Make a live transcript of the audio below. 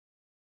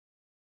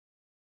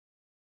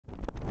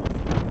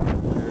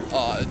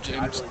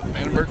James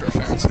Vandenberg or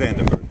Ferentz?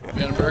 Vandenberg.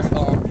 Vandenberg.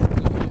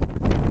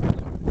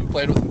 We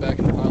played with him back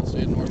in Ohio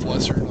State and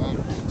Northwestern.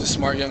 He's a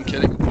smart young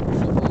kid. He can play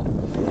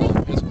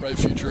football. He has a bright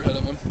future ahead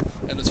of him,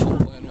 and it's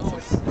fun playing with him.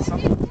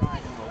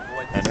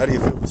 And how do you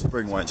feel the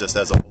spring went just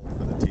as a whole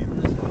for the team?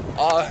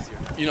 I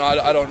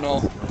don't know.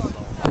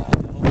 I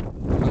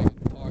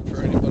can't talk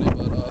for anybody,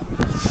 but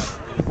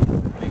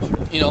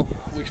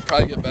we could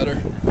probably get better.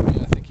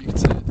 I think you could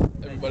say it.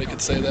 Everybody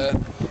could say that,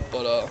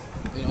 but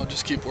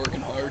just keep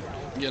working hard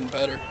and getting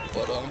better.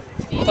 But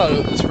I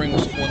thought the spring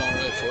went all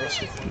right for us.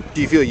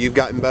 Do you feel you've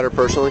gotten better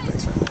personally?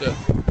 Yeah.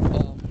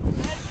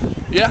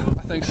 Yeah,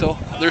 I think so.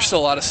 There's still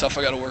a lot of stuff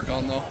I got to work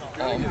on, though.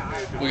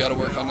 We got to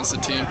work on as a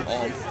team.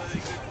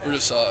 We're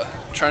just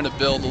trying to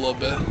build a little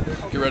bit,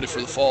 get ready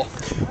for the fall.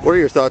 What are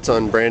your thoughts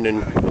on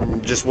Brandon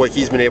and just what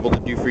he's been able to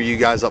do for you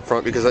guys up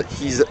front? Because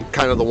he's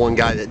kind of the one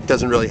guy that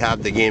doesn't really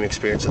have the game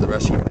experience that the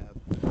rest of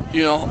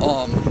you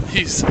have.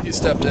 He's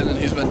stepped in and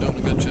he's been doing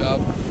a good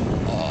job.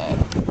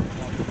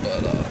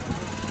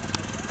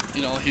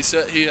 He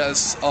said he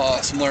has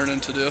some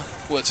learning to do,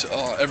 which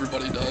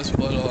everybody does.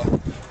 But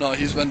no,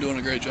 he's been doing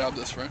a great job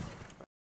this spring.